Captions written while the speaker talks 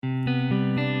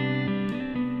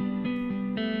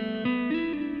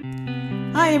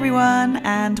Hi everyone,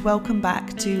 and welcome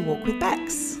back to Walk with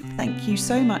Bex. Thank you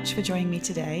so much for joining me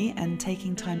today and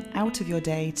taking time out of your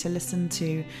day to listen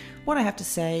to what I have to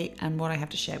say and what I have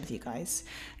to share with you guys.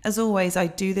 As always, I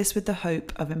do this with the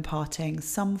hope of imparting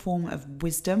some form of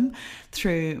wisdom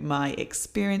through my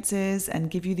experiences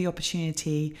and give you the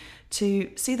opportunity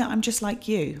to see that I'm just like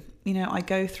you. You know, I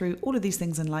go through all of these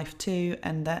things in life too,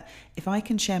 and that if I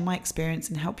can share my experience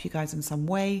and help you guys in some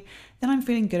way, then I'm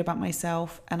feeling good about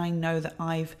myself and I know that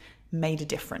I've made a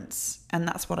difference. And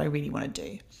that's what I really want to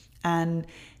do. And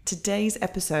today's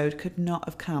episode could not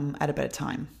have come at a better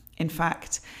time. In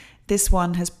fact, this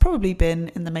one has probably been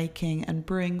in the making and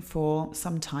brewing for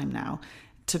some time now.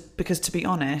 Because to be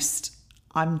honest,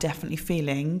 I'm definitely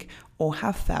feeling or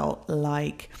have felt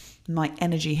like my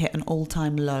energy hit an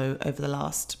all-time low over the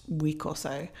last week or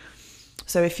so.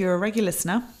 So if you're a regular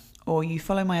listener or you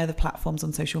follow my other platforms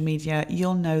on social media,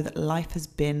 you'll know that life has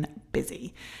been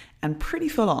busy and pretty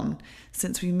full on.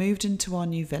 Since we moved into our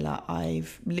new villa,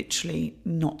 I've literally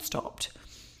not stopped.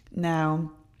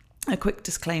 Now, a quick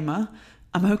disclaimer,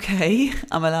 I'm okay,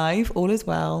 I'm alive, all is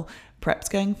well, prep's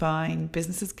going fine,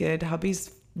 business is good,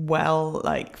 hubby's well,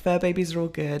 like fur babies are all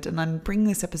good. And I'm bringing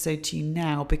this episode to you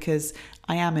now because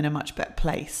I am in a much better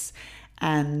place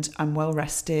and I'm well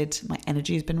rested, my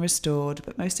energy has been restored,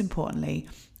 but most importantly,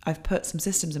 I've put some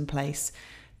systems in place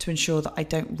to ensure that I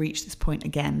don't reach this point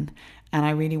again. And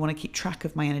I really want to keep track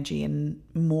of my energy in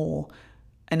a more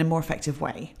effective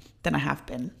way than I have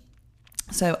been.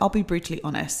 So I'll be brutally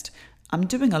honest, I'm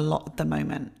doing a lot at the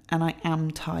moment and I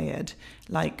am tired.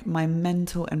 Like my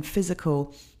mental and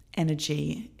physical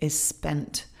energy is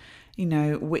spent,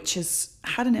 which has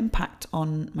had an impact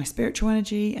on my spiritual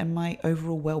energy and my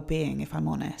overall well-being, if I'm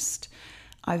honest.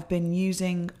 I've been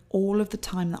using all of the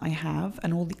time that I have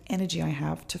and all the energy I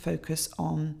have to focus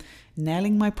on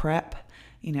nailing my prep,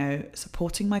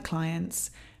 supporting my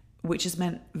clients, which has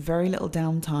meant very little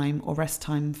downtime or rest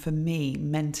time for me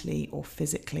mentally or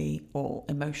physically or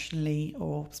emotionally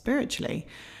or spiritually.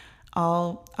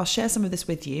 I'll share some of this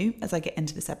with you as I get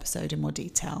into this episode in more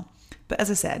detail. But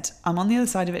as I said, I'm on the other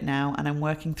side of it now and I'm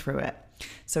working through it.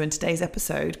 So in today's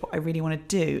episode, what I really want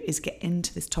to do is get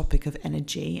into this topic of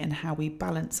energy and how we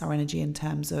balance our energy in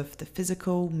terms of the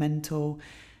physical, mental,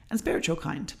 and spiritual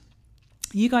kind.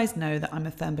 You guys know that I'm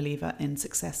a firm believer in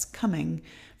success coming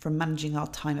from managing our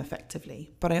time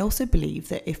effectively. But I also believe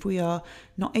that if we are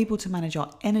not able to manage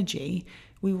our energy,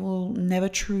 we will never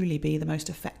truly be the most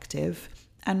effective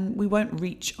and we won't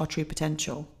reach our true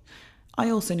potential. I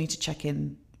also need to check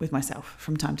in with myself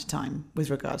from time to time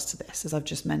with regards to this, as I've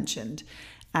just mentioned.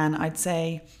 And I'd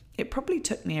say it probably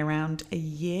took me around a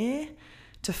year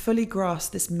to fully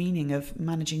grasp this meaning of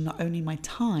managing not only my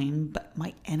time, but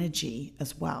my energy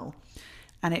as well.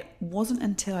 And it wasn't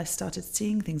until I started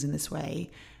seeing things in this way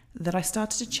that I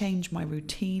started to change my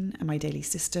routine and my daily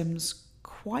systems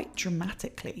quite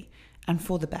dramatically and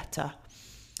for the better.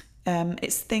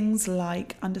 It's things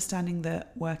like understanding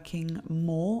that working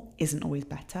more isn't always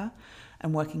better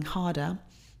and working harder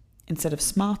instead of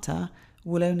smarter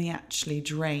will only actually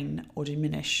drain or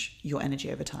diminish your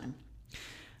energy over time.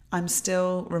 I'm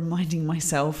still reminding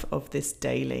myself of this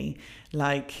daily.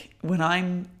 Like when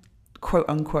I'm quote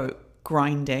unquote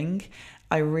grinding,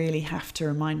 I really have to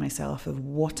remind myself of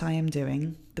what I am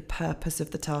doing, the purpose of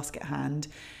the task at hand,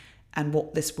 and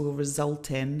what this will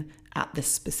result in at this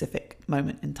specific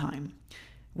moment in time.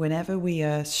 Whenever we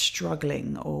are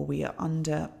struggling or we are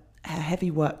under a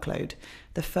heavy workload,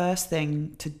 the first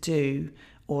thing to do,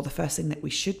 or the first thing that we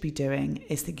should be doing,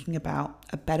 is thinking about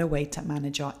a better way to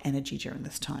manage our energy during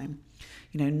this time.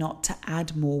 Not to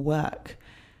add more work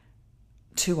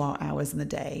to our hours in the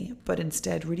day, but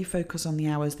instead really focus on the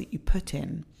hours that you put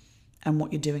in and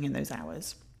what you're doing in those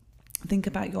hours. Think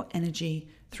about your energy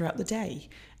throughout the day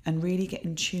and really get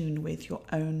in tune with your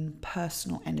own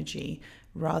personal energy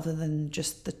rather than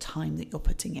just the time that you're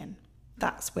putting in.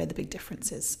 That's where the big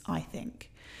difference is, I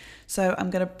think. So I'm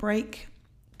going to break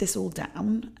this all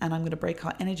down and I'm going to break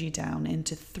our energy down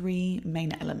into three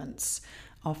main elements.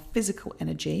 Our physical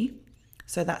energy,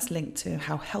 so that's linked to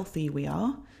how healthy we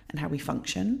are and how we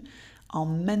function. Our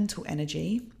mental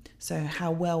energy, so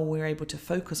how well we're able to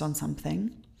focus on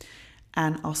something.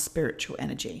 And our spiritual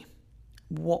energy,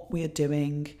 what we are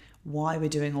doing, why we're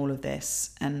doing all of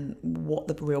this, and what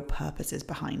the real purpose is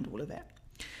behind all of it.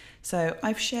 So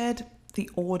I've shared the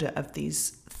order of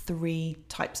these three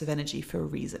types of energy for a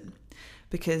reason,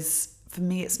 because for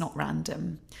me it's not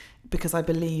random, because I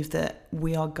believe that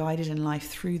we are guided in life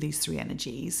through these three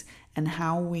energies, and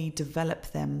how we develop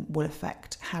them will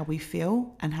affect how we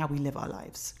feel and how we live our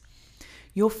lives.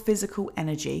 Your physical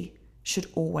energy should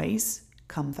always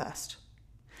come first.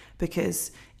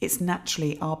 because it's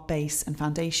naturally our base and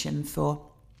foundation for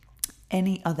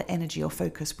any other energy or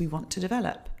focus we want to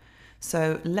develop.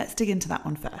 So let's dig into that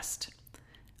one first.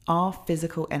 Our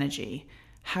physical energy,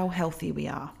 how healthy we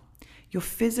are. Your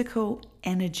physical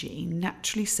energy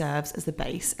naturally serves as the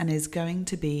base and is going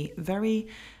to be very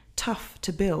tough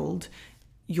to build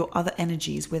your other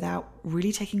energies without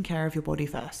really taking care of your body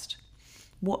first.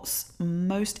 What's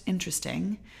most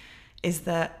interesting is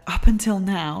that up until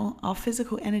now, our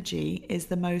physical energy is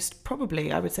the most,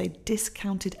 probably, I would say,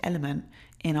 discounted element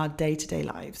in our day-to-day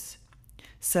lives.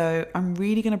 So I'm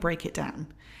really going to break it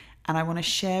down, and I want to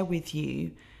share with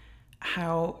you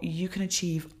how you can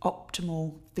achieve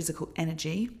optimal physical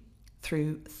energy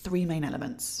through 3 main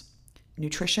elements: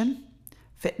 nutrition,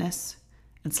 fitness,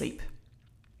 and sleep.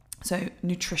 So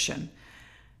nutrition,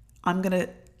 I'm going to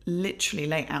literally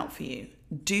lay it out for you.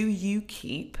 Do you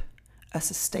keep a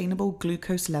sustainable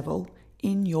glucose level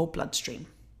in your bloodstream?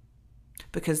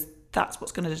 Because that's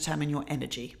what's going to determine your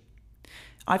energy.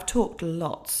 I've talked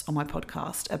lots on my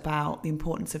podcast about the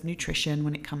importance of nutrition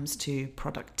when it comes to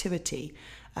productivity,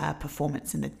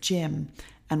 performance in the gym,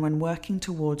 and when working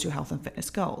towards your health and fitness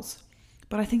goals.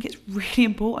 But I think it's really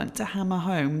important to hammer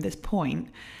home this point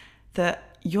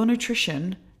that your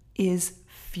nutrition is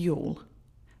fuel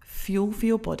for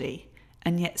your body.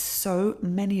 And yet so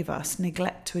many of us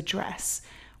neglect to address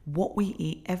what we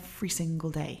eat every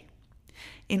single day.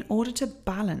 In order to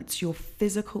balance your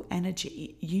physical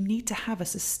energy, you need to have a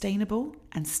sustainable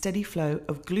and steady flow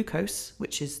of glucose,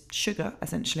 which is sugar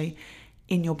essentially,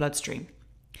 in your bloodstream.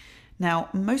 Now,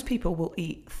 most people will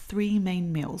eat 3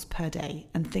 main meals per day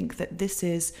and think that this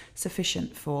is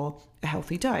sufficient for a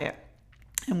healthy diet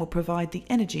and will provide the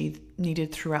energy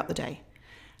needed throughout the day.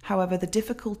 However, the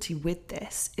difficulty with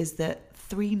this is that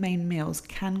 3 main meals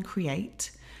can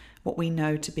create what we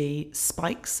know to be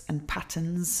spikes and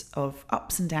patterns of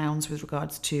ups and downs with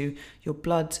regards to your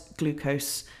blood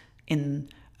glucose,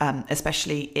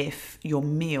 especially if your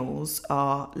meals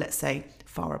are, let's say,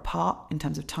 far apart in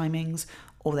terms of timings,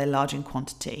 or they're large in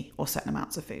quantity or certain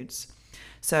amounts of foods.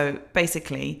 So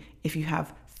basically, if you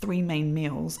have 3 main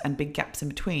meals and big gaps in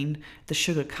between, the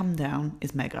sugar come down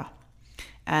is mega.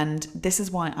 And this is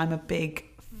why I'm a big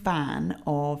fan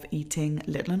of eating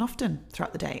little and often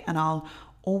throughout the day. And I'll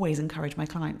always encourage my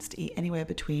clients to eat anywhere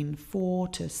between 4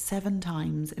 to 7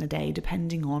 times in a day,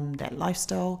 depending on their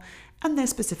lifestyle and their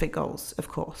specific goals, of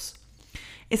course.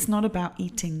 It's not about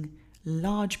eating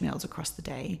large meals across the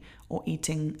day or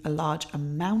eating a large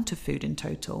amount of food in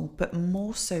total, but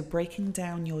more so breaking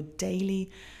down your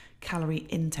daily calorie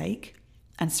intake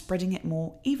and spreading it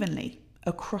more evenly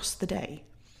across the day.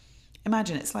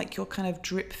 Imagine it's like you're kind of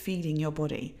drip feeding your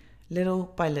body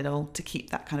little by little to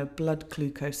keep that kind of blood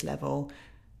glucose level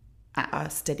at a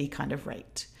steady kind of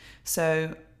rate.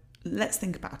 So let's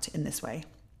think about it in this way.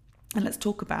 And let's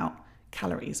talk about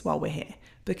calories while we're here.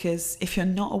 Because if you're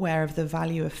not aware of the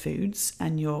value of foods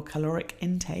and your caloric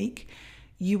intake,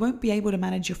 you won't be able to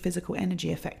manage your physical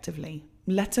energy effectively,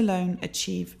 let alone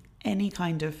achieve any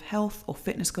kind of health or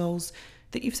fitness goals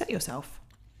that you've set yourself.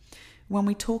 When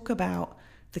we talk about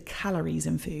the calories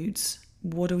in foods,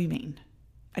 what do we mean?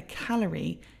 A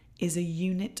calorie is a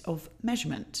unit of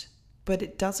measurement, but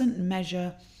it doesn't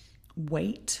measure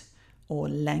weight or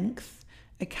length.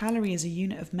 A calorie is a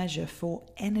unit of measure for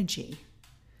energy.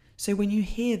 So when you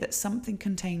hear that something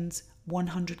contains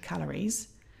 100 calories,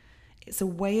 it's a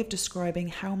way of describing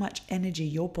how much energy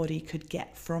your body could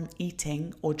get from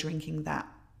eating or drinking that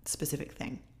specific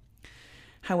thing.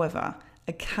 However,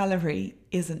 a calorie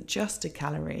isn't just a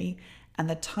calorie, and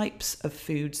the types of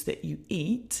foods that you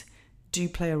eat do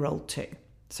play a role too.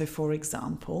 So for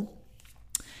example,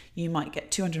 you might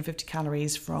get 250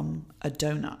 calories from a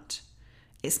donut.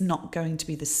 It's not going to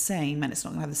be the same, and it's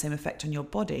not going to have the same effect on your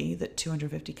body that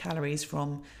 250 calories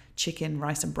from chicken,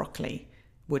 rice, and broccoli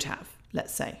would have,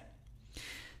 let's say.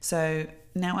 So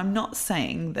now I'm not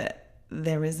saying that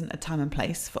there isn't a time and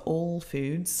place for all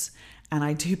foods, and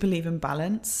I do believe in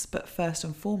balance, but first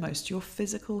and foremost, your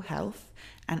physical health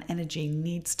and energy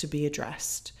needs to be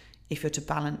addressed if you're to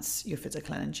balance your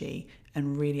physical energy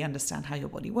and really understand how your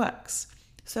body works.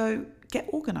 So get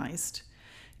organized.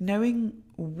 Knowing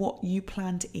what you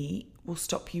plan to eat will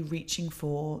stop you reaching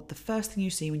for the first thing you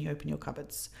see when you open your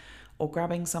cupboards, or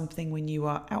grabbing something when you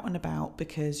are out and about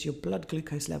because your blood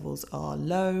glucose levels are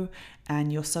low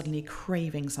and you're suddenly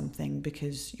craving something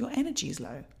because your energy is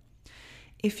low.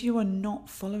 If you are not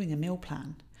following a meal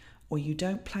plan, or you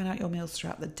don't plan out your meals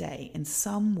throughout the day in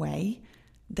some way,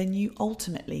 then you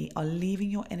ultimately are leaving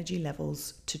your energy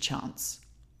levels to chance.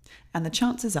 And the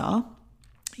chances are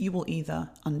you will either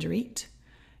undereat,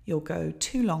 you'll go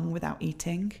too long without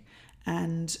eating,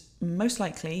 And most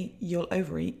likely you'll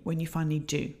overeat when you finally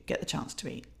do get the chance to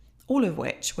eat, all of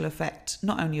which will affect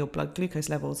not only your blood glucose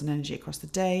levels and energy across the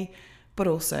day, but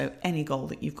also any goal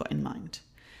that you've got in mind.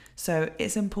 So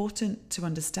it's important to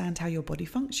understand how your body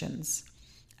functions,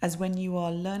 as when you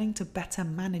are learning to better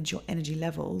manage your energy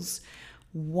levels,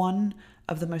 one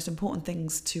of the most important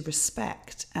things to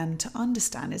respect and to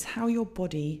understand is how your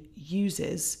body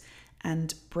uses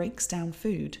and breaks down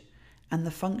food and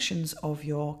the functions of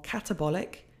your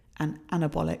catabolic and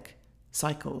anabolic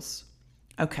cycles.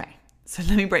 Okay, so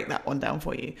let me break that one down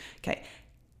for you. Okay,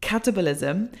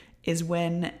 catabolism is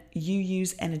when you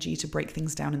use energy to break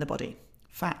things down in the body,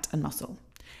 fat and muscle.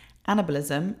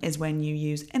 Anabolism is when you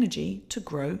use energy to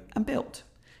grow and build.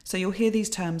 So you'll hear these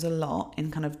terms a lot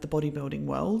in kind of the bodybuilding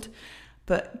world,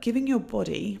 but giving your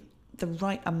body the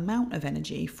right amount of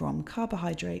energy from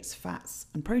carbohydrates, fats,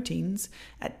 and proteins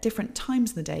at different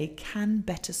times in the day can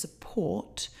better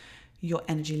support your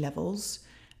energy levels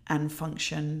and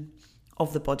function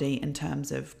of the body in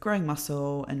terms of growing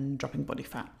muscle and dropping body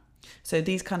fat. So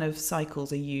these kind of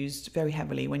cycles are used very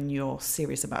heavily when you're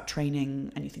serious about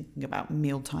training and you're thinking about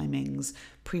meal timings,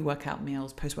 pre-workout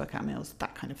meals, post-workout meals,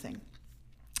 that kind of thing.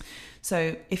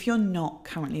 So if you're not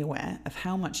currently aware of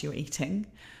how much you're eating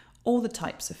or the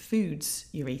types of foods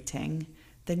you're eating,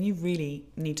 then you really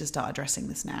need to start addressing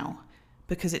this now,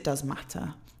 because it does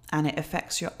matter and it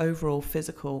affects your overall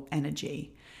physical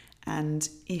energy. And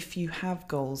if you have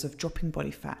goals of dropping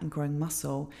body fat and growing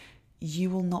muscle,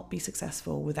 you will not be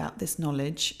successful without this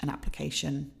knowledge and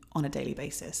application on a daily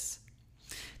basis.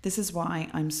 This is why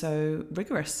I'm so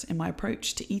rigorous in my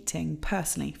approach to eating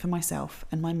personally for myself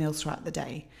and my meals throughout the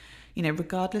day. You know,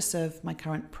 regardless of my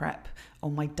current prep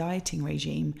or my dieting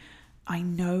regime, I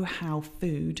know how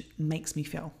food makes me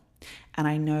feel, and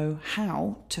I know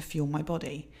how to fuel my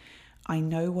body. I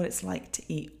know what it's like to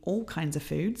eat all kinds of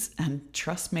foods, and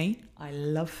trust me, I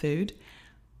love food.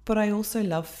 But I also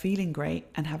love feeling great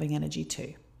and having energy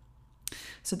too.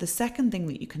 So the second thing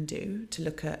that you can do to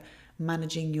look at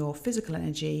managing your physical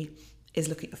energy is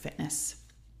look at your fitness.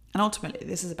 And ultimately,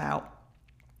 this is about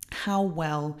how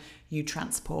well you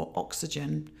transport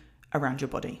oxygen around your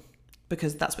body,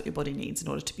 because that's what your body needs in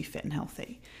order to be fit and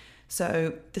healthy.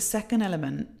 So the second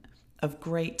element of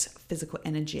great physical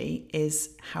energy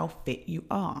is how fit you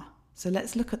are. So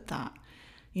let's look at that.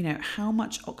 You know, how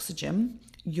much oxygen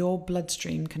your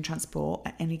bloodstream can transport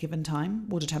at any given time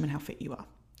will determine how fit you are.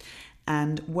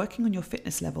 And working on your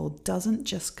fitness level doesn't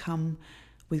just come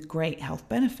with great health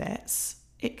benefits,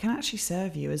 it can actually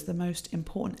serve you as the most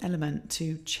important element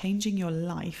to changing your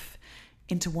life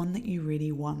into one that you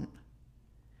really want.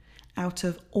 Out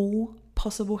of all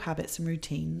possible habits and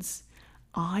routines,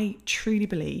 I truly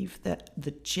believe that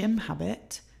the gym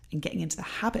habit and getting into the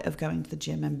habit of going to the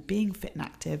gym and being fit and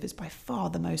active is by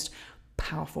far the most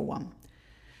powerful one.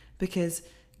 Because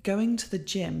going to the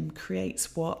gym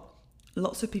creates what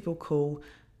lots of people call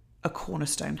a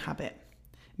cornerstone habit,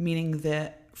 meaning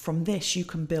that from this you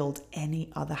can build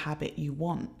any other habit you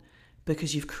want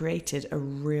because you've created a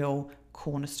real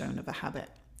cornerstone of a habit.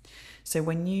 So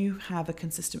when you have a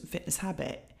consistent fitness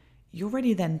habit, you're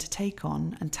ready then to take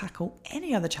on and tackle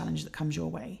any other challenge that comes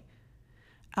your way.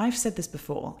 I've said this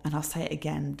before and I'll say it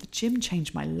again, the gym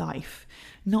changed my life,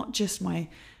 not just my,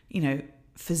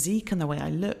 physique and the way I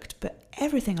looked, but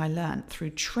everything I learned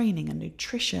through training and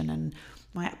nutrition and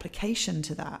my application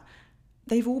to that.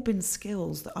 They've all been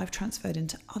skills that I've transferred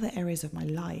into other areas of my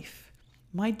life.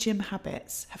 My gym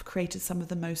habits have created some of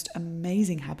the most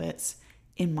amazing habits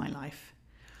in my life.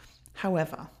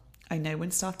 However, I know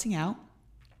when starting out,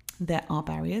 there are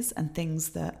barriers and things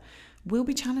that will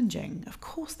be challenging. Of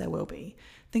course there will be.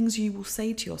 Things you will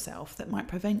say to yourself that might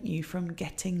prevent you from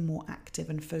getting more active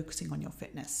and focusing on your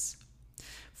fitness.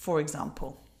 For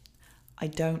example, I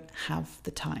don't have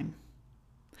the time.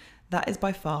 That is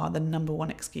by far the number one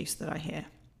excuse that I hear.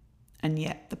 And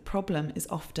yet the problem is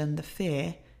often the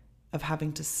fear of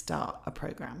having to start a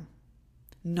program,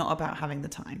 not about having the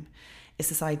time. It's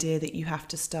this idea that you have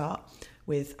to start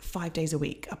with 5 days a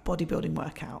week, a bodybuilding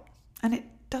workout. And it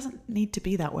doesn't need to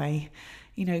be that way.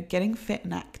 Getting fit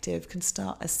and active can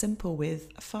start as simple with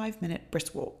a 5-minute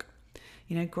brisk walk.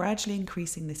 Gradually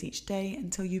increasing this each day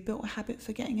until you've built a habit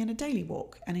for getting in a daily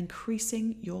walk and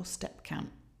increasing your step count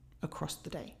across the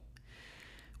day.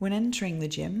 When entering the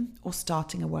gym or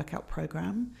starting a workout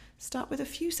program, start with a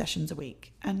few sessions a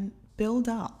week and build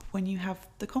up when you have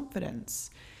the confidence.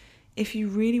 If you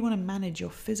really want to manage your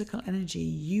physical energy,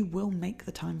 you will make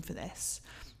the time for this,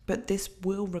 but this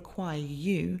will require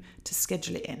you to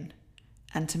schedule it in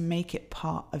and to make it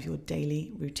part of your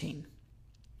daily routine.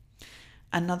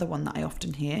 Another one that I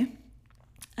often hear,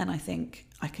 and I think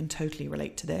I can totally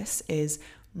relate to this, is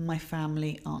my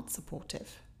family aren't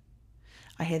supportive.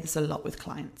 I hear this a lot with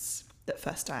clients that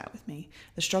first start out with me.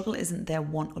 The struggle isn't their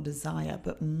want or desire,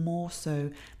 but more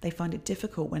so they find it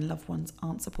difficult when loved ones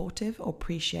aren't supportive or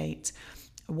appreciate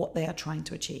what they are trying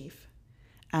to achieve.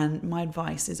 And my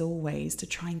advice is always to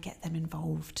try and get them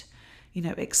involved.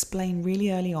 Explain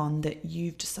really early on that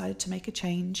you've decided to make a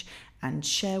change and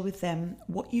share with them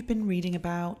what you've been reading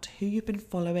about, who you've been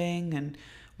following, and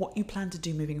what you plan to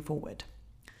do moving forward.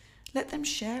 Let them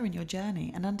share in your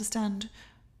journey and understand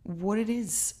what it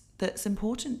is that's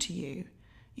important to you.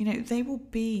 They will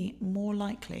be more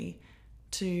likely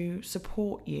to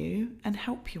support you and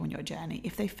help you on your journey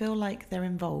if they feel like they're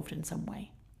involved in some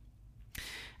way.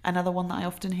 Another one that I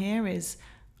often hear is,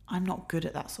 I'm not good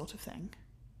at that sort of thing.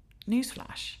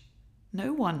 Newsflash,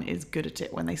 no one is good at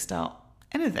it when they start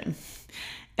anything.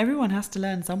 Everyone has to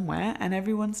learn somewhere and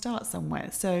everyone starts somewhere.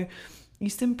 So you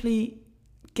simply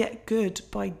get good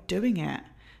by doing it.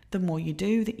 The more you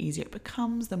do, the easier it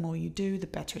becomes. The more you do, the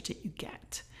better at it you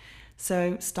get.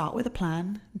 So start with a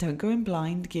plan. Don't go in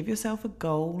blind. Give yourself a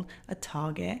goal, a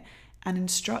target, and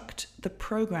instruct the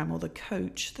program or the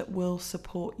coach that will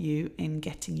support you in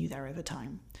getting you there over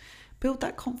time. Build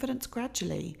that confidence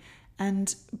gradually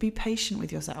and be patient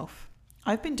with yourself.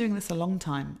 I've been doing this a long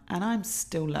time and I'm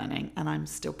still learning and I'm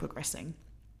still progressing.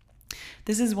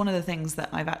 This is one of the things that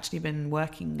I've actually been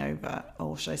working over,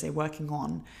 or should I say working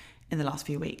on, in the last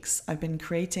few weeks. I've been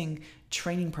creating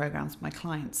training programs for my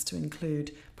clients to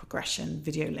include progression,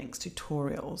 video links,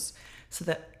 tutorials, so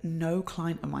that no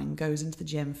client of mine goes into the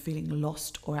gym feeling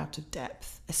lost or out of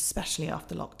depth, especially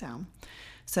after lockdown.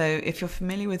 So if you're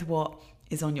familiar with what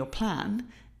is on your plan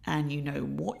and you know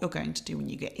what you're going to do when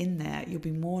you get in there, you'll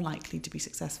be more likely to be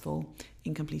successful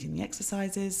in completing the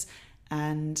exercises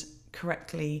and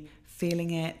correctly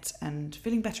feeling it and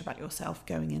feeling better about yourself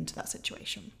going into that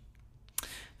situation.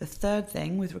 The third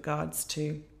thing with regards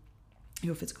to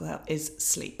your physical health is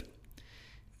sleep.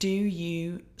 Do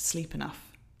you sleep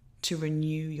enough to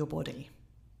renew your body?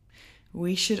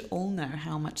 We should all know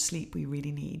how much sleep we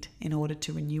really need in order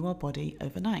to renew our body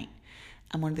overnight.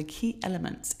 And one of the key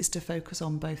elements is to focus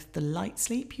on both the light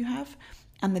sleep you have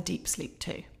and the deep sleep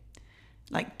too.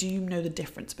 Do you know the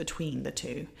difference between the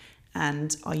two?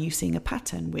 And are you seeing a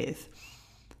pattern with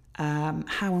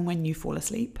how and when you fall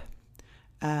asleep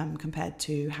compared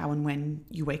to how and when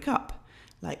you wake up?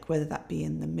 Whether that be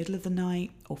in the middle of the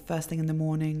night or first thing in the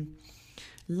morning.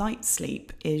 Light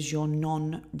sleep is your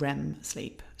non-REM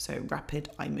sleep, so rapid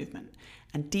eye movement,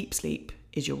 and deep sleep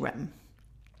is your REM.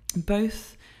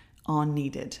 Both are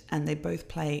needed and they both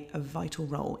play a vital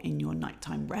role in your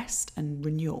nighttime rest and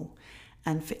renewal.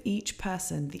 And for each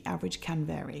person, the average can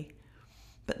vary,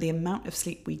 but the amount of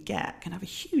sleep we get can have a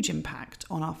huge impact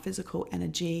on our physical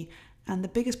energy. And the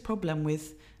biggest problem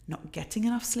with not getting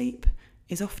enough sleep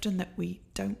is often that we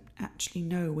don't actually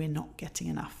know we're not getting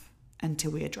enough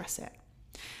until we address it.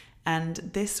 And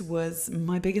this was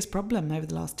my biggest problem over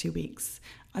the last 2 weeks.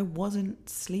 I wasn't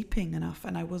sleeping enough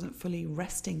and I wasn't fully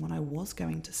resting when I was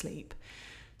going to sleep.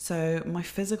 So my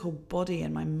physical body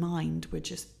and my mind were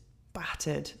just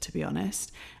battered, to be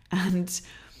honest. And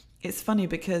it's funny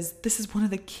because this is one of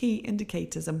the key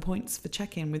indicators and points for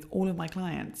check-in with all of my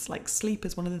clients. Sleep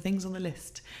is one of the things on the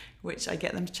list, which I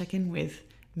get them to check in with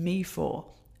me for.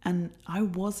 And I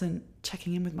wasn't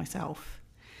checking in with myself.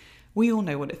 We all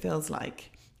know what it feels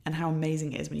like and how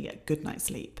amazing it is when you get a good night's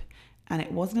sleep. And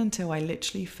it wasn't until I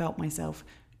literally felt myself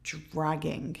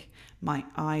dragging, my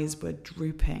eyes were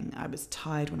drooping, I was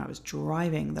tired when I was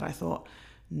driving, that I thought,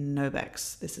 no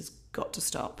Bex, this has got to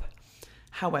stop.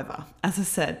 However, as I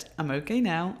said, I'm okay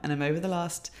now, and over the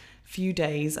last few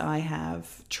days I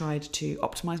have tried to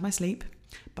optimize my sleep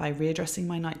by readdressing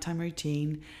my nighttime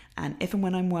routine, and if and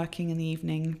when I'm working in the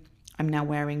evening, I'm now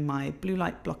wearing my blue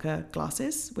light blocker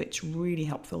glasses, which really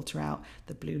help filter out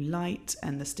the blue light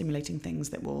and the stimulating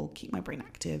things that will keep my brain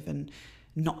active and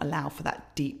not allow for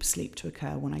that deep sleep to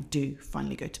occur when I do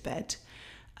finally go to bed.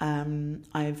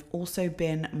 I've also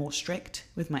been more strict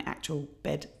with my actual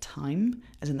bed time,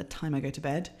 as in the time I go to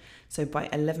bed. So by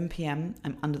 11 p.m,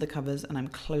 I'm under the covers and I'm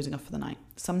closing off for the night,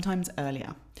 sometimes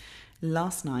earlier.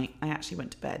 Last night, I actually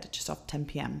went to bed just after 10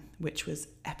 p.m, which was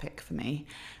epic for me.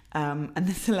 And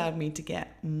this allowed me to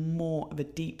get more of a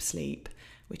deep sleep,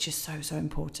 which is so, so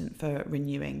important for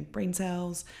renewing brain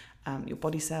cells, your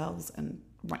body cells. And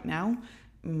right now,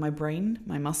 my brain,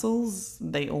 my muscles,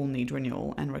 they all need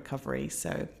renewal and recovery.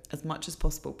 So as much as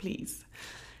possible, please.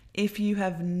 If you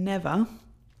have never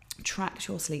tracked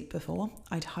your sleep before,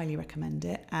 I'd highly recommend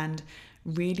it, and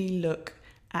really look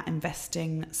at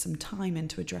investing some time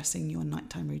into addressing your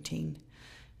nighttime routine.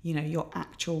 your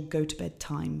actual go to bed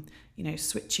time,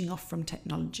 switching off from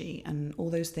technology and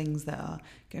all those things that are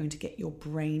going to get your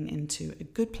brain into a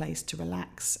good place to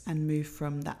relax and move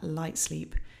from that light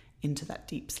sleep into that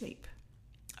deep sleep.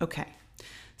 Okay,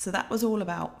 so that was all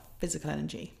about physical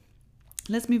energy.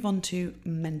 Let's move on to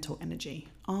mental energy.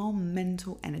 Our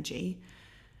mental energy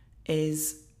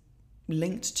is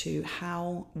linked to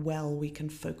how well we can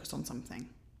focus on something.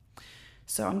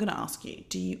 So I'm going to ask you,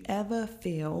 do you ever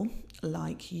feel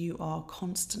like you are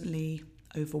constantly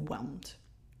overwhelmed,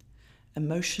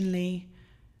 emotionally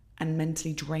and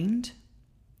mentally drained?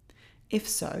 If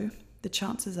so, the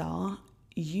chances are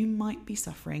you might be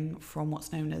suffering from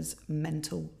what's known as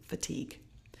mental fatigue.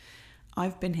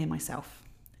 I've been here myself,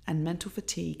 and mental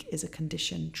fatigue is a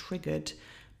condition triggered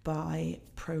by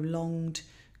prolonged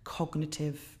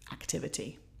cognitive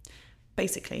activity.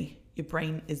 Basically, your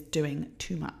brain is doing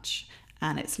too much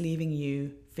and it's leaving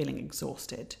you feeling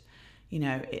exhausted.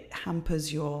 It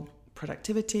hampers your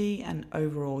productivity and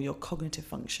overall your cognitive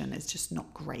function is just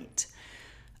not great.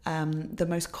 The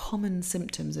most common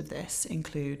symptoms of this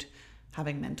include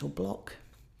having mental block,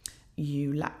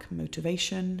 you lack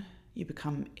motivation, you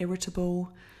become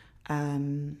irritable,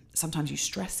 sometimes you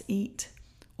stress eat,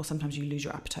 or sometimes you lose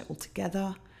your appetite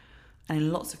altogether. And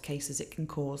in lots of cases, it can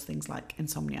cause things like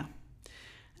insomnia.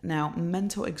 Now,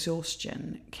 mental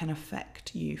exhaustion can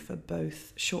affect you for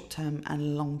both short-term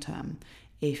and long-term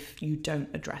if you don't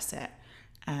address it.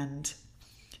 And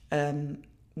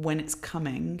when it's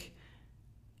coming,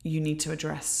 you need to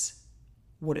address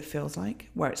what it feels like,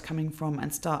 where it's coming from,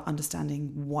 and start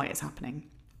understanding why it's happening.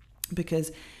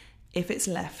 Because if it's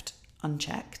left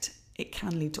unchecked, it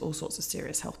can lead to all sorts of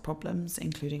serious health problems,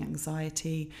 including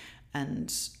anxiety,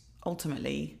 and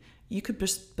ultimately you could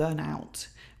just burn out,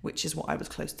 which is what I was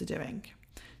close to doing.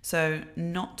 So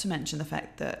not to mention the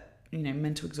fact that,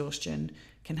 mental exhaustion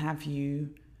can have you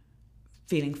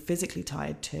feeling physically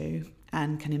tired too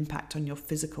and can impact on your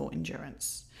physical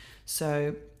endurance.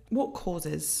 So what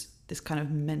causes this kind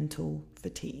of mental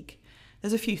fatigue?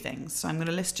 There's a few things. So I'm going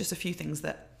to list just a few things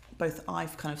that both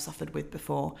I've kind of suffered with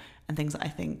before and things that I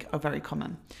think are very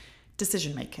common.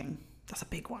 Decision making, that's a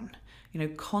big one.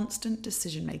 Constant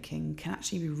decision making can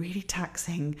actually be really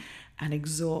taxing and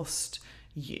exhaust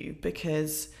you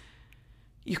because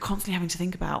you're constantly having to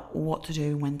think about what to do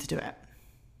and when to do it.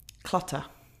 Clutter,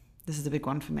 this is a big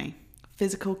one for me.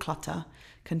 Physical clutter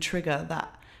can trigger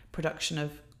that production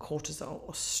of cortisol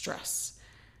or stress.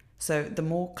 So the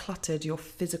more cluttered your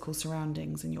physical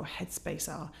surroundings and your headspace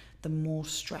are, the more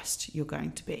stressed you're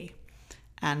going to be.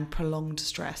 And prolonged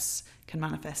stress can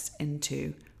manifest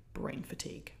into brain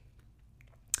fatigue.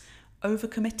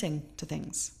 Overcommitting to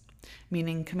things,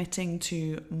 meaning committing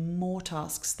to more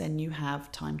tasks than you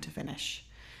have time to finish.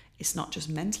 It's not just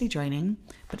mentally draining,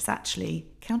 but it's actually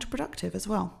counterproductive as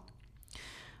well.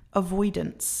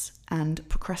 Avoidance and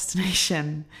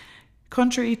procrastination.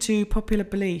 Contrary to popular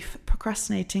belief,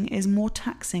 procrastinating is more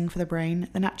taxing for the brain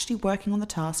than actually working on the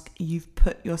task you've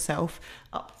put yourself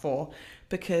up for,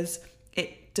 because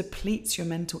it depletes your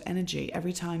mental energy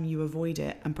every time you avoid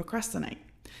it and procrastinate.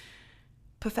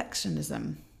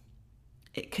 Perfectionism.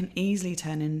 It can easily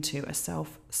turn into a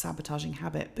self-sabotaging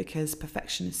habit because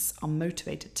perfectionists are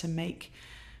motivated to make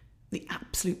the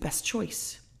absolute best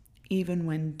choice, even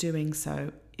when doing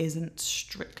so isn't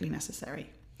strictly necessary.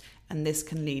 And this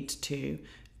can lead to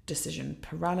decision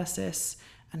paralysis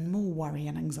and more worry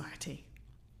and anxiety.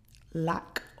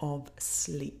 Lack of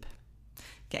sleep.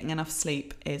 Getting enough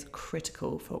sleep is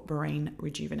critical for brain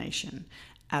rejuvenation,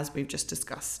 as we've just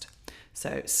discussed.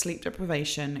 So sleep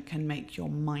deprivation can make your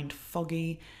mind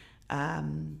foggy,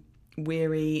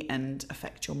 weary, and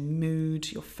affect your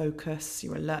mood, your focus,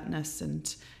 your alertness,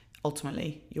 and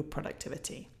ultimately your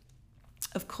productivity.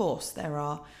 Of course, there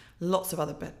are lots of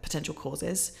other potential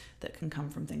causes that can come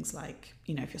from things like,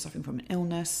 if you're suffering from an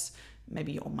illness,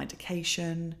 maybe you're on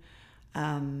medication,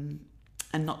 and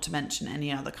not to mention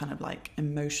any other kind of like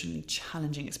emotionally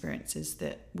challenging experiences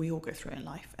that we all go through in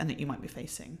life and that you might be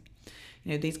facing.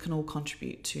 These can all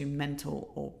contribute to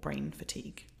mental or brain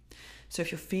fatigue. So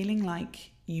if you're feeling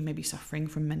like you may be suffering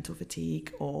from mental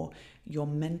fatigue or your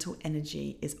mental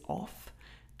energy is off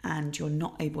and you're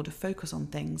not able to focus on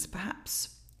things,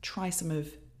 perhaps try some of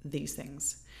these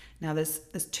things. Now, there's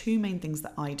two main things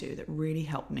that I do that really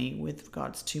help me with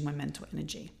regards to my mental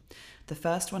energy. The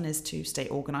first one is to stay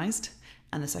organized,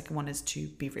 and the second one is to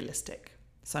be realistic.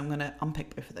 So I'm going to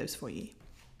unpick both of those for you.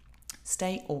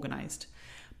 Stay organized.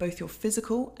 Both your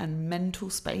physical and mental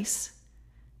space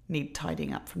need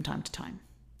tidying up from time to time.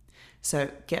 So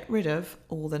get rid of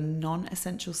all the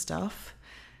non-essential stuff,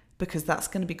 because that's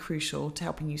going to be crucial to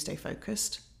helping you stay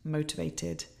focused,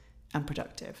 motivated, and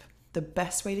productive. The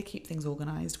best way to keep things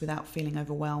organized without feeling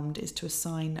overwhelmed is to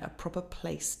assign a proper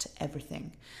place to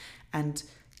everything and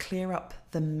clear up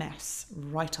the mess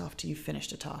right after you've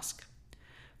finished a task.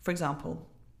 For example,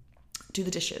 do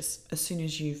the dishes as soon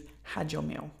as you've had your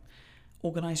meal.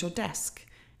 Organize your desk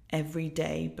every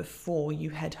day before you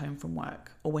head home from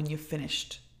work or when you've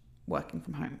finished working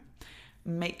from home.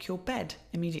 Make your bed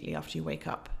immediately after you wake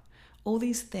up. All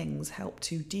these things help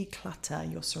to declutter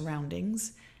your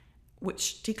surroundings,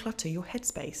 which declutter your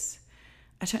headspace.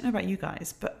 I don't know about you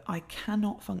guys, but I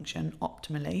cannot function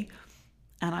optimally,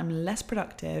 and I'm less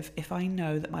productive if I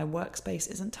know that my workspace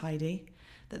isn't tidy,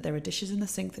 that there are dishes in the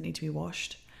sink that need to be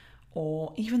washed,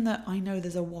 or even that I know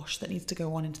there's a wash that needs to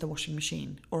go on into the washing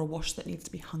machine or a wash that needs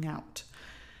to be hung out.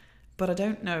 But I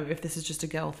don't know if this is just a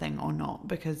girl thing or not,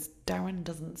 because Darren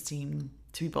doesn't seem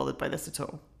to be bothered by this at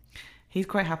all. He's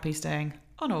quite happy staying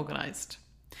unorganized.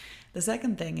 The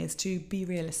second thing is to be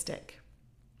realistic.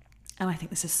 And I think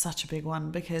this is such a big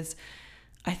one because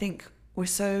I think we're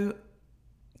so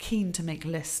keen to make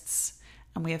lists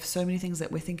and we have so many things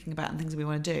that we're thinking about and things that we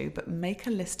want to do, but make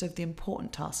a list of the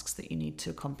important tasks that you need to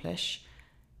accomplish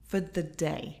for the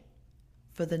day,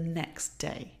 for the next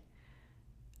day,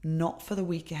 not for the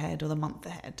week ahead or the month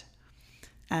ahead.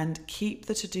 And keep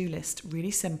the to-do list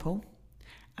really simple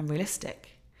and realistic.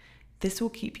 This will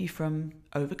keep you from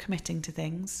overcommitting to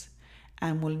things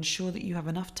and will ensure that you have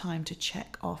enough time to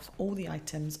check off all the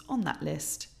items on that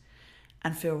list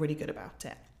and feel really good about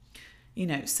it.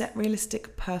 Set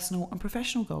realistic personal and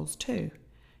professional goals too.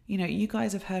 You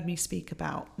guys have heard me speak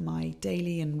about my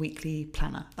daily and weekly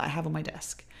planner that I have on my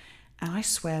desk, and I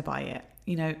swear by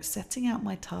it. Setting out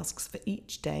my tasks for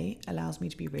each day allows me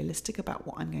to be realistic about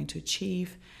what I'm going to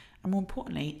achieve, and more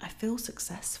importantly, I feel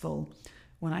successful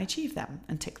when I achieve them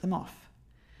and tick them off.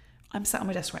 I'm sat on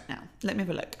my desk right now. Let me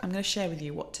have a look. I'm going to share with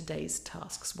you what today's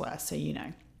tasks were so you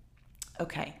know.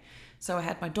 Okay, so I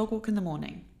had my dog walk in the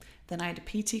morning. Then I had a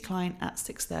PT client at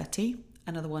 6:30,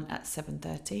 another one at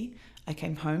 7:30. I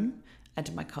came home, I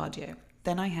did my cardio.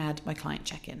 Then I had my client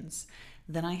check-ins.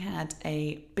 Then I had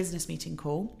a business meeting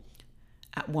call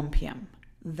at 1 p.m.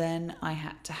 Then I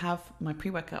had to have my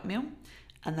pre-workout meal.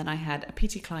 And then I had a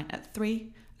PT client at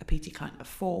 3, a PT client at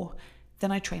 4.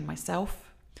 Then I trained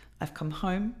myself. I've come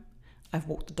home. I've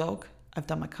walked the dog. I've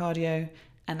done my cardio.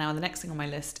 And now the next thing on my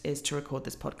list is to record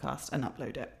this podcast and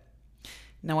upload it.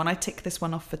 Now, when I tick this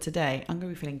one off for today, I'm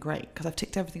going to be feeling great because I've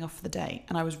ticked everything off for the day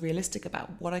and I was realistic about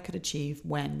what I could achieve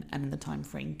when and in the time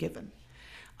frame given.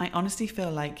 I honestly feel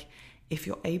like if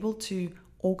you're able to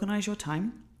organize your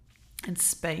time and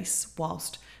space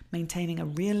whilst maintaining a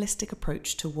realistic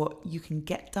approach to what you can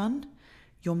get done,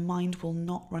 your mind will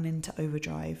not run into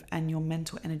overdrive and your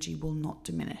mental energy will not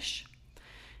diminish.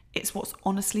 It's what's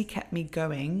honestly kept me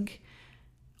going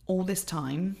all this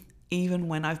time, even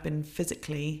when I've been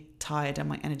physically tired and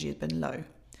my energy has been low.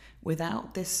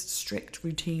 Without this strict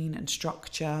routine and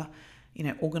structure,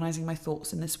 organizing my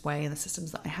thoughts in this way and the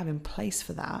systems that I have in place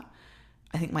for that,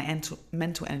 I think my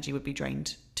mental energy would be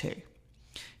drained too.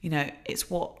 It's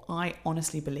what I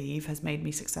honestly believe has made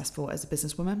me successful as a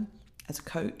businesswoman, as a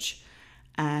coach,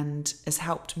 and has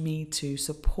helped me to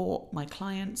support my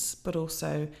clients, but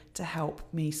also to help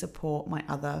me support my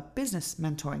other business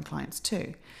mentoring clients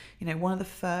too. One of the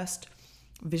first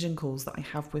vision calls that I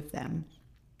have with them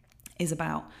is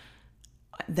about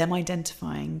them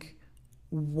identifying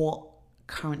what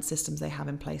current systems they have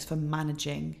in place for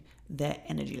managing their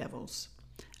energy levels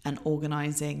and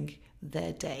organizing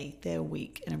their day, their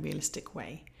week in a realistic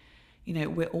way.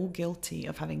 We're all guilty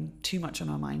of having too much on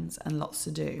our minds and lots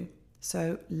to do.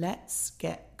 So let's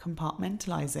get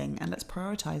compartmentalizing and let's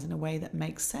prioritize in a way that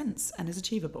makes sense and is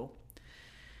achievable.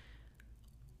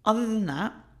 Other than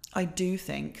that, I do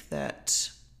think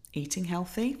that eating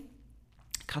healthy,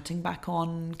 cutting back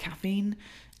on caffeine,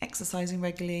 exercising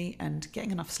regularly, and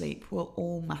getting enough sleep will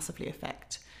all massively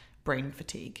affect brain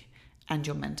fatigue and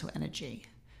your mental energy.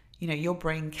 Your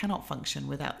brain cannot function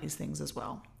without these things as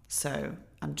well. So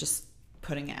I'm just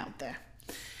putting it out there.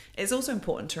 It's also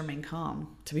important to remain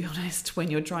calm, to be honest, when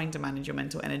you're trying to manage your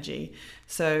mental energy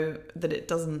so that it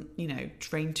doesn't,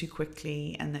 drain too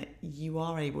quickly and that you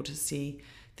are able to see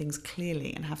things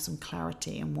clearly and have some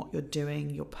clarity in what you're doing,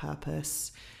 your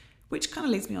purpose, which kind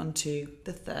of leads me on to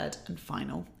the third and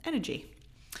final energy,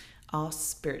 our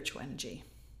spiritual energy.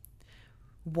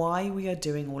 Why we are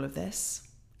doing all of this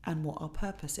and what our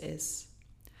purpose is.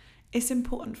 It's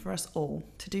important for us all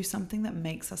to do something that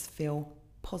makes us feel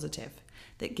positive,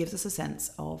 that gives us a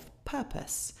sense of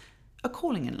purpose, a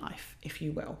calling in life, if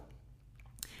you will.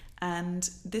 And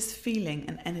this feeling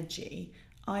and energy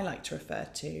I like to refer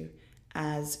to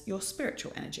as your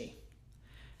spiritual energy.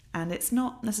 And it's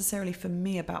not necessarily for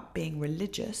me about being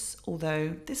religious,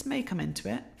 although this may come into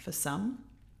it for some,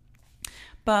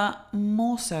 but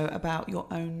more so about your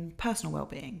own personal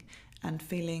well-being and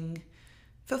feeling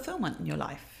fulfillment in your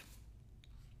life.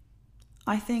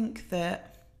 I think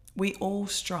that we all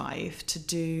strive to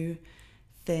do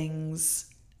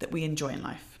things that we enjoy in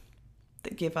life,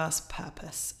 that give us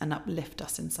purpose and uplift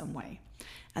us in some way.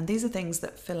 And these are things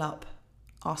that fill up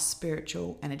our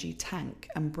spiritual energy tank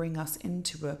and bring us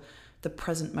into the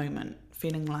present moment,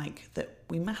 feeling like that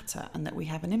we matter and that we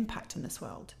have an impact in this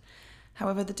world.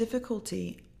 However, the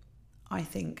difficulty I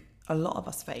think a lot of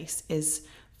us face is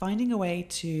finding a way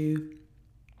to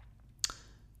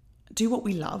do what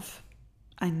we love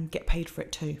and get paid for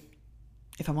it too,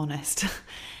 if I'm honest.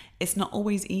 It's not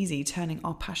always easy turning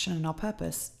our passion and our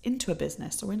purpose into a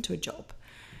business or into a job,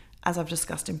 as I've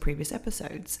discussed in previous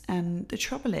episodes. And the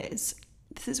trouble is,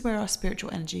 this is where our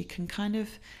spiritual energy can kind of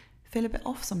feel a bit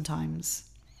off sometimes.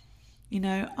 You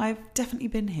know, I've definitely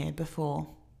been here before,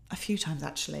 a few times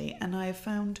actually, and I have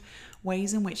found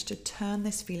ways in which to turn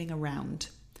this feeling around.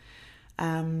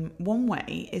 One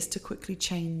way is to quickly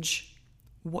change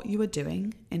what you are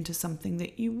doing into something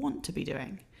that you want to be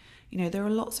doing. You know, there are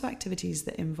lots of activities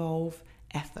that involve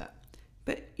effort,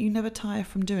 but you never tire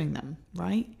from doing them,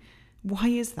 right? Why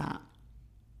is that?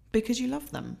 Because you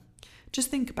love them. Just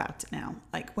think about it now.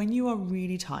 Like when you are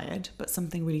really tired, but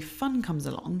something really fun comes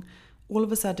along, all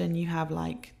of a sudden you have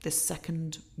like this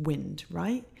second wind,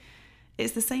 right?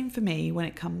 It's the same for me when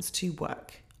it comes to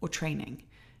work or training.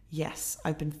 Yes,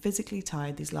 I've been physically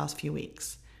tired these last few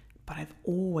weeks, but I've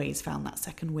always found that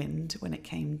second wind when it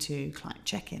came to client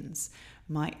check-ins,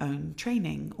 my own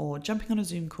training, or jumping on a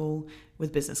Zoom call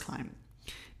with business client.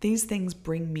 These things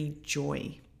bring me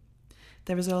joy.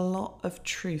 There is a lot of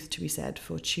truth to be said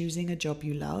for choosing a job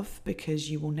you love because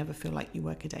you will never feel like you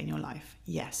work a day in your life.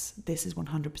 Yes, this is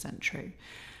 100% true.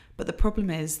 But the problem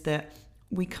is that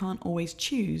we can't always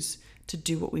choose to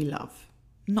do what we love,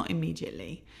 not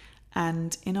immediately.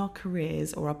 And in our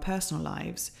careers or our personal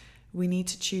lives, we need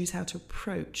to choose how to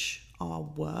approach our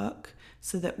work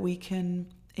so that we can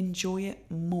enjoy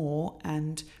it more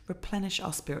and replenish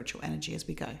our spiritual energy as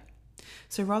we go.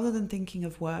 So rather than thinking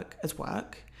of work as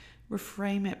work,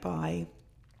 reframe it by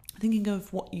thinking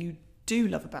of what you do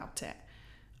love about it.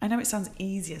 I know it sounds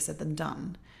easier said than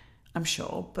done, I'm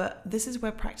sure, but this is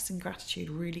where practicing gratitude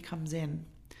really comes in.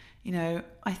 You know,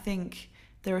 I think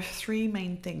there are three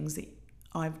main things that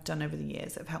I've done over the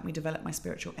years that have helped me develop my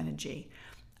spiritual energy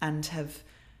and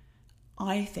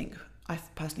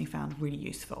I've personally found really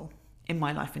useful in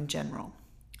my life in general.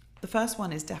 The first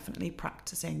one is definitely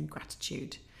practicing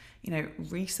gratitude. You know,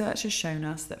 research has shown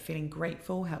us that feeling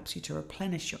grateful helps you to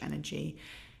replenish your energy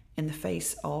in the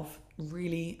face of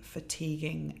really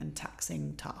fatiguing and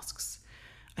taxing tasks.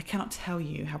 I cannot tell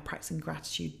you how practicing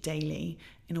gratitude daily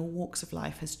in all walks of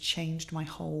life has changed my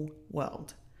whole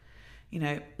world. You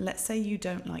know, let's say you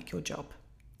don't like your job.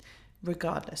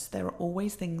 Regardless, there are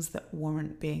always things that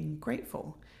warrant being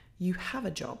grateful. You have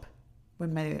a job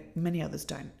when many others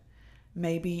don't.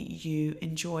 Maybe you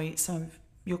enjoy some of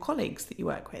your colleagues that you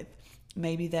work with.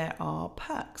 Maybe there are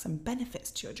perks and benefits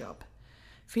to your job.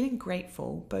 Feeling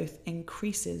grateful both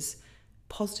increases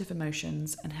positive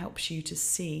emotions and helps you to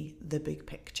see the big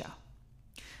picture.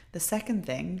 The second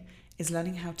thing is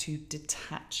learning how to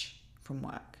detach from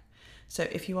work. So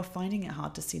if you are finding it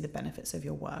hard to see the benefits of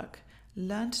your work,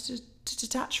 learn to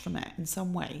detach from it in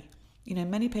some way. You know,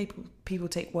 many people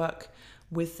take work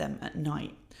with them at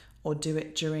night or do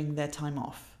it during their time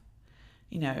off.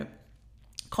 You know,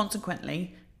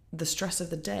 consequently, the stress of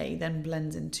the day then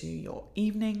blends into your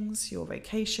evenings, your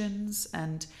vacations,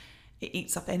 and it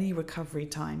eats up any recovery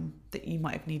time that you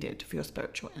might have needed for your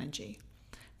spiritual energy.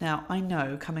 Now, I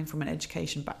know, coming from an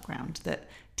education background, that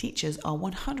teachers are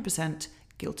 100%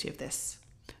 guilty of this.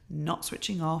 Not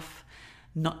switching off,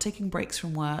 not taking breaks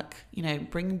from work, you know,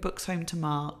 bringing books home to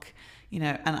mark, you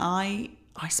know, and I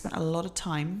spent a lot of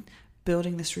time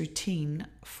building this routine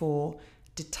for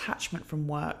detachment from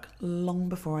work long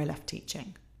before I left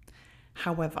teaching.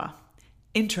 However,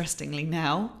 interestingly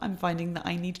now, I'm finding that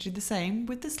I need to do the same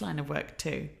with this line of work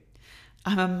too.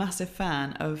 I'm a massive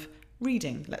fan of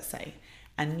reading, let's say,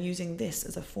 and using this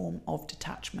as a form of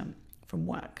detachment from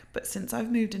work. But since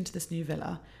I've moved into this new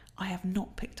villa, I have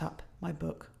not picked up my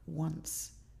book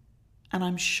once. And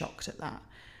I'm shocked at that.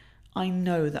 I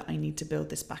know that I need to build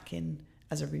this back in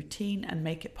as a routine and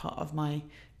make it part of my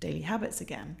daily habits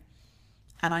again.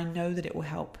 And I know that it will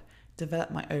help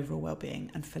develop my overall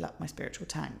well-being and fill up my spiritual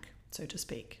tank, so to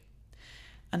speak.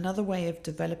 Another way of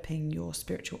developing your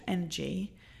spiritual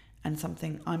energy, and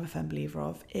something I'm a firm believer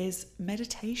of, is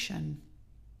meditation.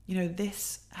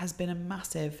 This has been a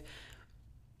massive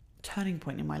turning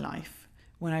point in my life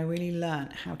when I really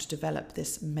learned how to develop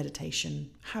this meditation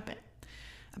habit.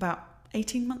 About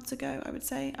 18 months ago, I would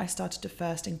say, I started to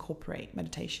first incorporate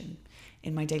meditation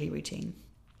in my daily routine.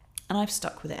 And I've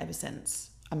stuck with it ever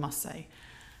since, I must say.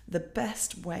 The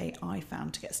best way I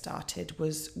found to get started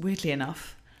was, weirdly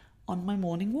enough, on my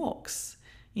morning walks.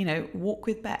 Walk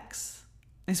with Bex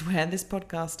is where this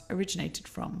podcast originated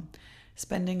from.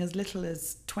 Spending as little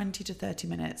as 20 to 30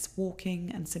 minutes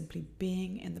walking and simply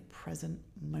being in the present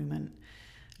moment,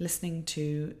 listening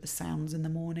to the sounds in the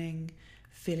morning,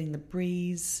 feeling the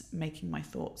breeze, making my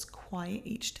thoughts quiet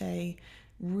each day,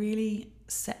 really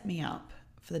set me up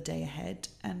for the day ahead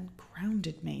and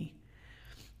grounded me.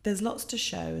 There's lots to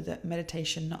show that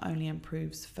meditation not only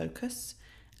improves focus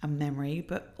and memory,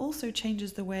 but also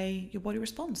changes the way your body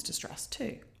responds to stress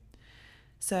too.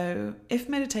 So if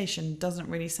meditation doesn't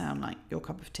really sound like your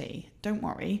cup of tea, don't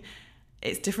worry.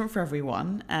 It's different for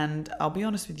everyone, and I'll be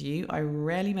honest with you, I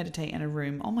rarely meditate in a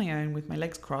room on my own with my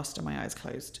legs crossed and my eyes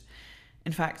closed.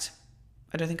 In fact,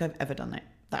 I don't think I've ever done it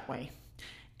that way.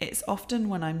 It's often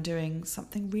when I'm doing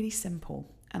something really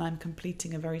simple and I'm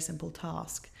completing a very simple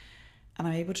task, and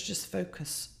I'm able to just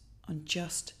focus on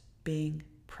just being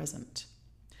present.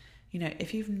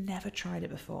 If you've never tried it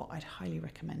before, I'd highly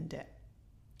recommend it.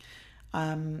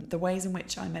 The ways in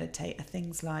which I meditate are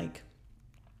things like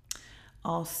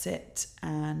I'll sit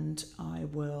and I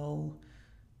will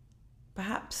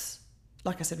perhaps,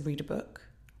 like I said, read a book,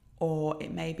 or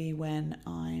it may be when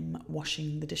I'm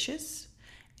washing the dishes.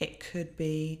 It could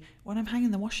be when I'm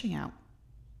hanging the washing out,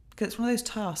 because it's one of those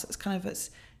tasks that's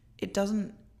it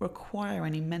doesn't require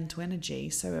any mental energy,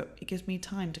 so it gives me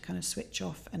time to kind of switch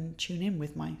off and tune in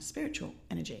with my spiritual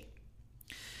energy.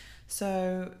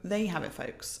 So there you have it,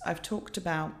 folks. I've talked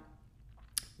about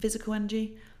physical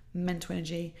energy, mental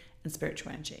energy, and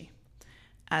spiritual energy,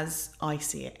 as I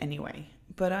see it anyway.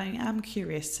 But I am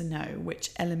curious to know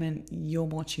which element you're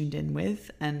more tuned in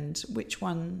with and which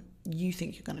one you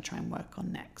think you're going to try and work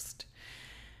on next.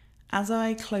 As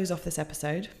I close off this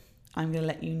episode, I'm going to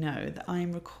let you know that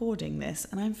I'm recording this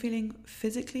and I'm feeling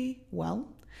physically well.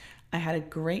 I had a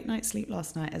great night's sleep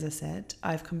last night, as I said.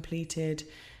 I've completed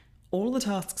all the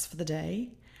tasks for the day.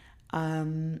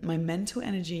 My mental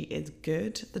energy is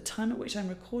good. The time at which I'm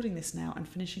recording this now and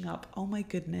finishing up, oh my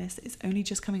goodness, it's only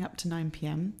just coming up to 9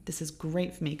 p.m. This is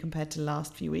great for me compared to the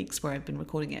last few weeks where I've been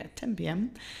recording it at 10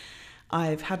 p.m.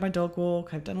 I've had my dog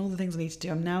walk. I've done all the things I need to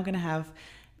do. I'm now going to have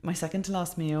my second to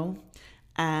last meal,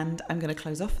 and I'm going to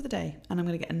close off for the day, and I'm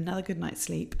going to get another good night's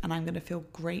sleep, and I'm going to feel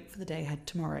great for the day ahead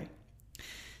tomorrow.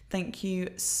 Thank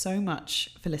you so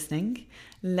much for listening.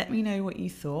 Let me know what you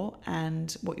thought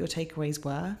and what your takeaways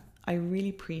were. I really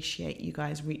appreciate you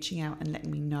guys reaching out and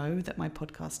letting me know that my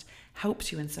podcast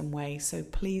helps you in some way. So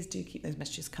please do keep those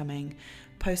messages coming.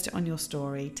 Post it on your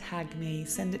story, tag me,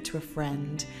 send it to a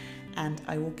friend, and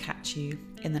I will catch you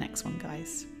in the next one,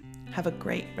 guys. Have a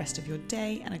great rest of your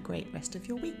day and a great rest of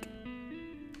your week.